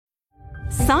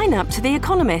Sign up to The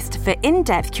Economist for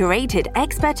in-depth curated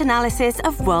expert analysis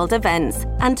of world events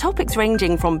and topics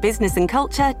ranging from business and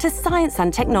culture to science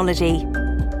and technology.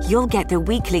 You'll get the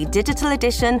weekly digital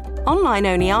edition,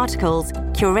 online-only articles,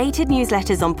 curated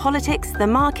newsletters on politics, the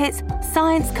markets,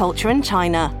 science, culture and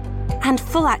China, and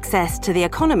full access to The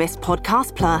Economist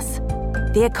Podcast Plus.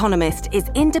 The Economist is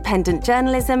independent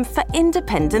journalism for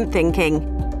independent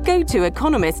thinking. Go to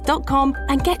economist.com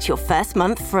and get your first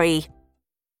month free.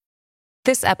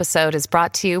 This episode is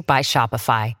brought to you by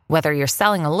Shopify. Whether you're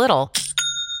selling a little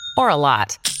or a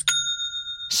lot,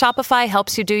 Shopify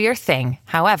helps you do your thing,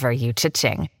 however you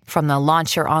cha-ching. From the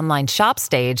launch your online shop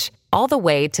stage, all the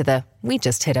way to the we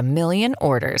just hit 1 million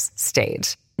orders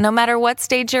stage. No matter what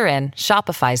stage you're in,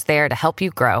 Shopify's there to help you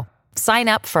grow. Sign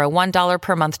up for a $1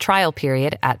 per month trial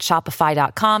period at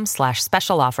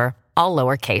shopify.com/special offer, all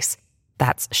lowercase.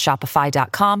 That's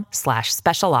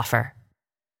shopify.com/special offer.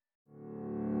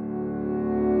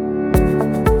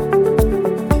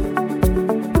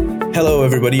 Hello,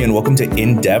 everybody, and welcome to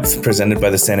In Depth, presented by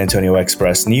the San Antonio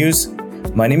Express News.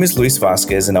 My name is Luis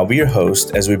Vasquez, and I'll be your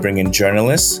host as we bring in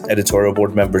journalists, editorial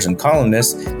board members, and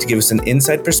columnists to give us an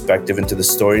inside perspective into the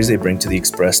stories they bring to the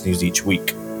Express News each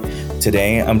week.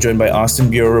 Today, I'm joined by Austin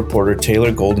Bureau reporter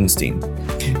Taylor Goldenstein.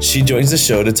 She joins the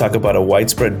show to talk about a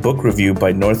widespread book review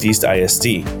by Northeast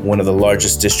ISD, one of the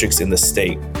largest districts in the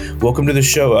state. Welcome to the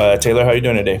show. Taylor, how are you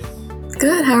doing today?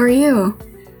 Good. How are you?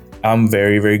 I'm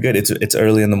very, very good. It's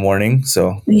early in the morning,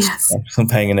 so yes. I'm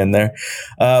hanging in there.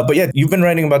 But yeah, you've been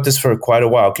writing about this for quite a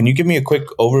while. Can you give me a quick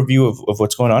overview of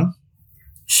what's going on?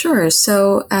 Sure.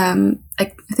 So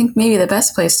I think maybe the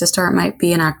best place to start might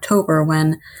be in October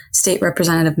when State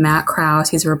Representative Matt Krause,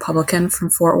 he's a Republican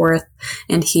from Fort Worth,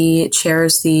 and he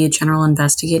chairs the General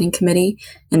Investigating Committee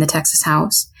in the Texas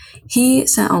House. He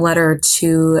sent a letter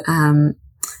to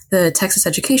the Texas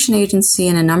Education Agency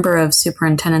and a number of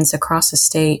superintendents across the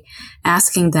state,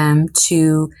 asking them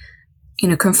to,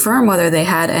 confirm whether they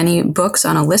had any books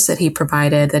on a list that he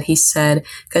provided that he said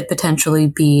could potentially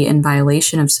be in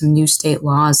violation of some new state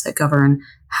laws that govern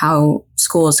how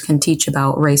schools can teach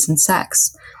about race and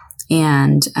sex.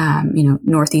 And,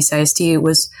 Northeast ISD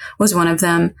was one of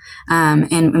them.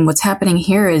 And what's happening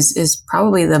here is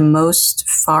probably the most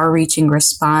far-reaching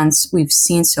response we've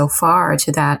seen so far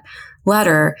to that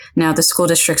letter. Now, the school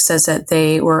district says that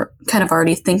they were kind of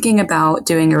already thinking about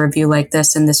doing a review like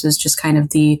this, and this was just kind of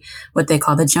what they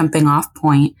call the jumping off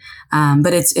point.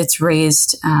 But it's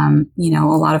raised, a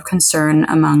lot of concern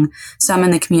among some in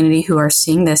the community who are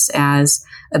seeing this as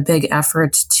a big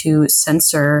effort to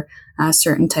censor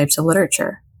certain types of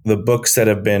literature. The books that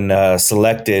have been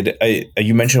selected,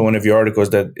 you mentioned in one of your articles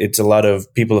that it's a lot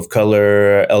of people of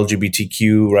color,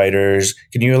 LGBTQ writers.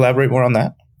 Can you elaborate more on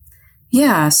that?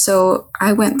 Yeah, so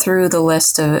I went through the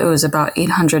list it was about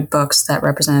 800 books that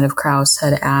Representative Krause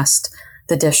had asked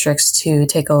the districts to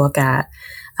take a look at.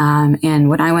 And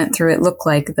when I went through, it looked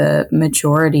like the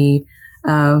majority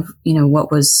of,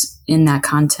 what was in that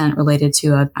content related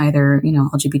to either,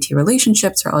 LGBT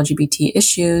relationships or LGBT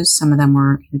issues. Some of them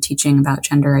were teaching about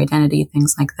gender identity,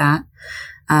 things like that.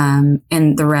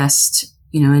 And the rest,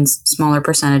 in smaller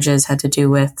percentages had to do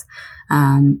with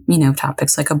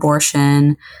topics like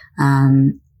abortion,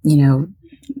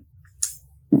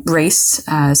 race,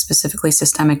 specifically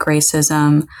systemic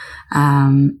racism,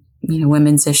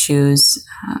 women's issues,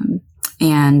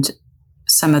 and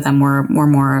some of them were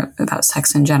more about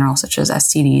sex in general, such as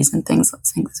STDs and things of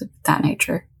that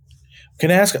nature. Can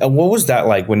I ask, what was that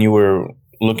like when you were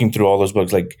looking through all those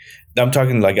books? Like, I'm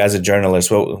talking like as a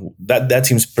journalist, well, that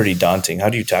seems pretty daunting. How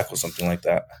do you tackle something like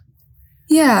that?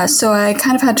 Yeah, so I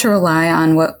kind of had to rely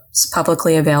on what's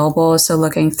publicly available. So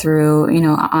looking through,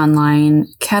 online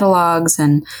catalogs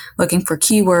and looking for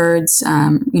keywords,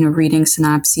 reading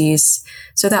synopses.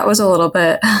 So that was a little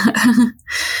bit,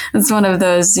 it's one of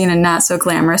those, not so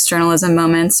glamorous journalism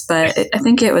moments, but I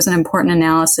think it was an important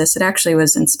analysis. It actually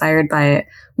was inspired by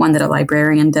one that a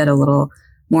librarian did a little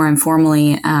more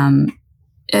informally.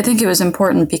 I think it was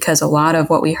important because a lot of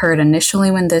what we heard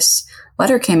initially when this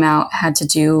letter came out had to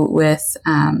do with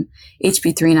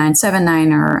HB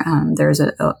 3979, or there's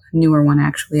a newer one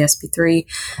actually, SB 3,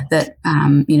 that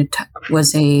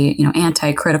was a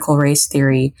anti-critical race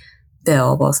theory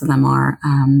bill. Both of them are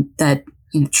that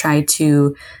try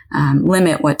to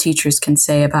limit what teachers can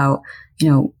say about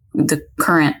the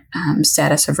current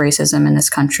status of racism in this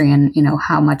country, and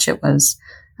how much it was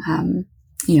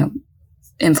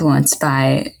influenced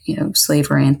by,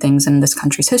 slavery and things in this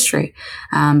country's history.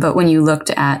 But when you looked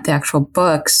at the actual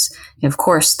books, of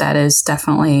course, that is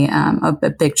definitely a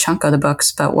big chunk of the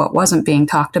books. But what wasn't being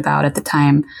talked about at the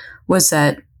time was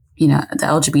that the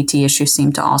LGBT issue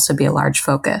seemed to also be a large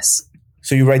focus.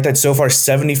 So you write that so far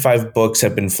 75 books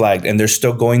have been flagged, and they're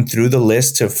still going through the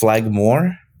list to flag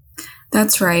more?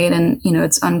 That's right. And,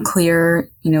 it's unclear,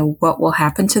 what will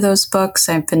happen to those books.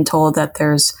 I've been told that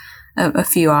there's a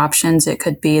few options. It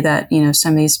could be that,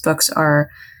 some of these books are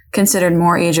considered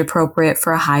more age appropriate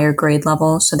for a higher grade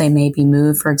level. So they may be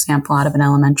moved, for example, out of an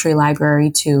elementary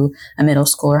library to a middle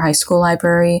school or high school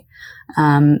library.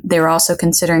 They were also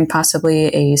considering possibly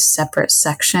a separate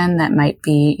section that might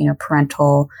be,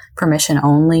 parental permission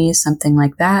only, something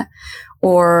like that.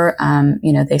 Or,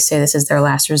 they say this is their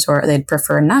last resort. They'd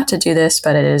prefer not to do this,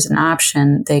 but it is an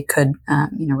option. They could,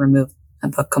 remove a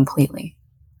book completely.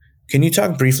 Can you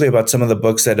talk briefly about some of the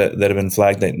books that have been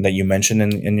flagged that you mentioned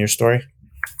in your story?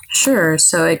 Sure.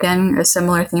 So again, a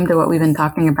similar theme to what we've been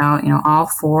talking about. All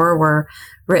 4 were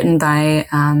written by,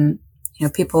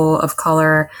 people of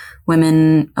color,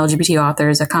 women, LGBT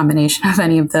authors, a combination of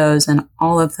any of those, and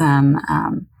all of them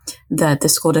that the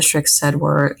school district said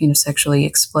were, sexually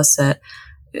explicit,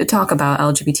 talk about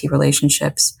LGBT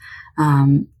relationships.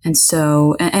 And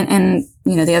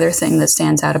the other thing that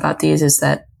stands out about these is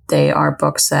that they are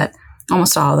books that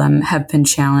almost all of them have been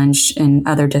challenged in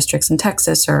other districts in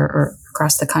Texas or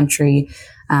across the country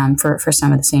for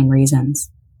some of the same reasons.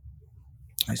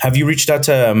 Have you reached out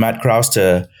to Matt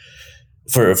Krause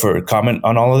for comment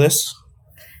on all of this?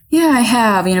 Yeah, I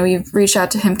have. We've reached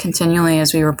out to him continually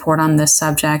as we report on this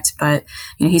subject, but,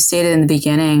 he stated in the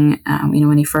beginning,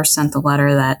 when he first sent the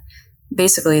letter that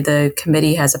basically the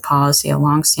committee has a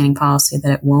longstanding policy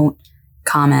that it won't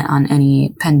comment on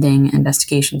any pending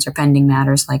investigations or pending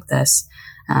matters like this.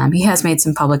 He has made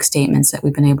some public statements that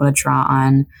we've been able to draw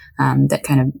on that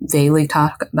kind of vaguely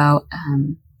talk about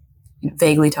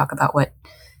what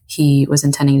he was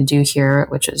intending to do here,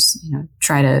 which is,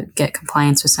 try to get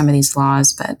compliance with some of these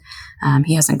laws. But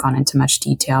he hasn't gone into much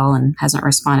detail and hasn't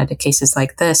responded to cases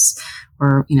like this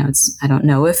where, I don't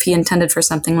know if he intended for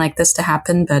something like this to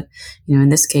happen, but, in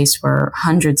this case where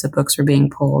hundreds of books were being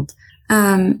pulled.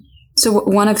 So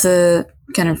one of the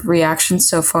kind of reactions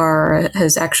so far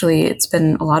it's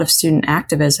been a lot of student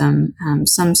activism.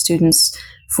 Some students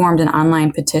formed an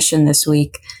online petition this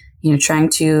week, trying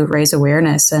to raise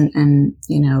awareness and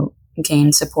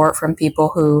gain support from people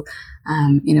who,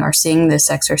 are seeing this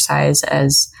exercise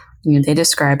as, they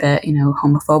describe it,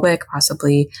 homophobic,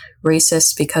 possibly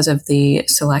racist because of the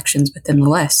selections within the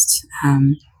list.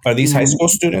 Are these high school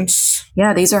students?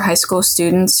 Yeah, these are high school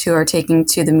students who are taking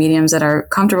to the mediums that are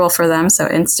comfortable for them. So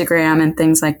Instagram and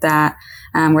things like that,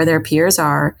 where their peers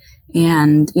are,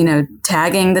 and,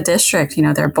 tagging the district.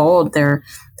 They're bold. They're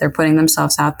putting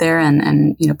themselves out there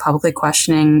and publicly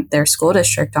questioning their school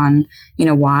district on,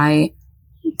 why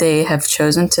they have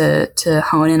chosen to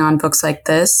hone in on books like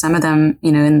this. Some of them,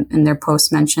 in their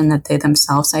posts mention that they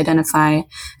themselves identify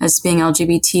as being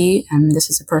LGBT, and this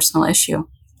is a personal issue.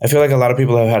 I feel like a lot of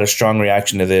people have had a strong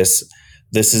reaction to this.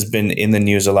 This has been in the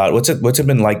news a lot. What's it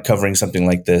been like covering something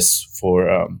like this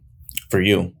for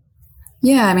you?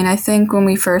 Yeah, I think when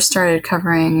we first started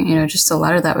covering, just the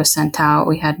letter that was sent out,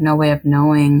 we had no way of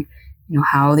knowing,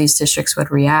 how these districts would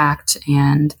react.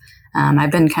 And I've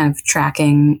been kind of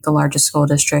tracking the largest school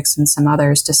districts and some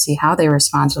others to see how they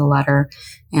respond to the letter.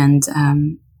 And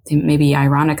the maybe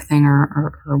ironic thing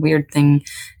or weird thing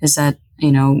is that,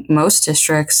 most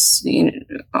districts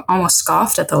almost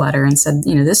scoffed at the letter and said,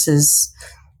 this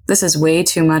is way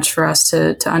too much for us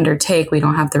to undertake. We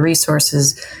don't have the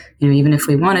resources, even if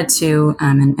we wanted to.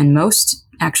 And most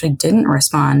actually didn't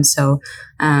respond. So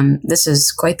this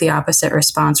is quite the opposite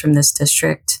response from this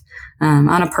district.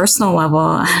 On a personal level,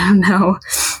 I don't know.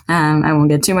 I won't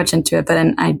get too much into it, but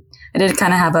I did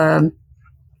kind of have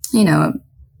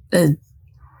a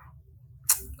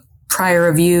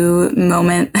prior review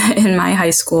moment in my high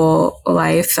school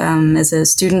life as a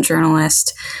student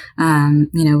journalist.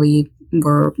 We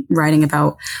were writing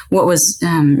about what was,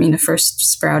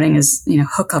 first sprouting as,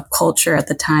 hookup culture at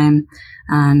the time.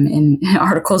 In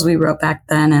articles we wrote back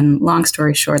then, and long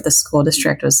story short, the school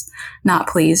district was not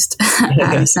pleased.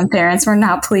 Some parents were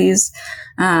not pleased,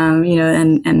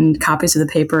 and copies of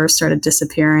the paper started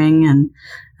disappearing, and,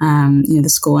 the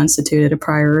school instituted a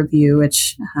prior review,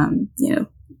 which,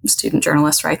 student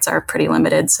journalist rights are pretty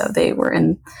limited. So they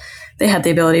had the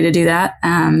ability to do that.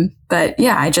 But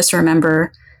yeah, I just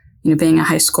remember, being a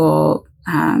high school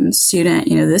student,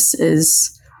 this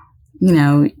is,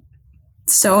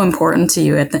 so important to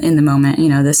you in the moment.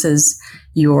 This is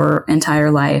your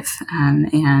entire life,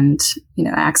 and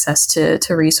access to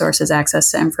resources,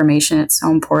 access to information. It's so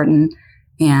important,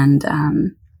 and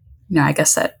I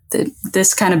guess that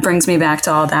this kind of brings me back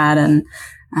to all that, and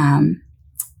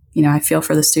I feel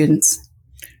for the students.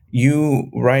 You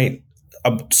write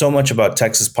so much about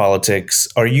Texas politics.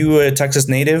 Are you a Texas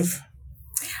native?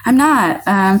 I'm not.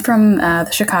 I'm from the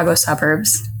Chicago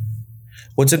suburbs.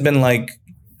 What's it been like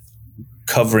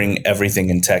covering everything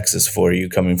in Texas for you,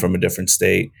 coming from a different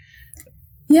state?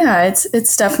 Yeah,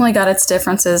 it's definitely got its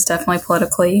differences, definitely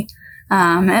politically,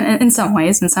 and in some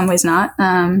ways not.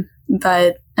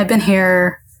 But I've been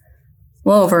here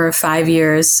well over 5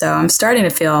 years, so I'm starting to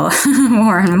feel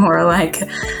more and more like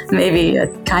maybe a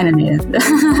kind of native.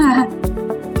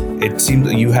 It seems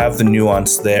that you have the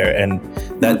nuance there, and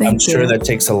that I'm sure that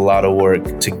takes a lot of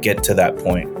work to get to that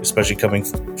point, especially coming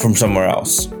from somewhere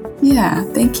else. Yeah,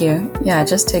 thank you. Yeah, it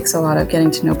just takes a lot of getting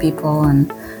to know people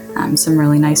and some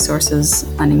really nice sources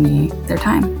lending me their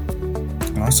time.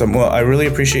 Awesome. Well, I really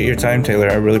appreciate your time,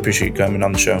 Taylor. I really appreciate you coming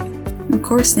on the show. Of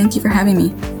course. Thank you for having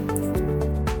me.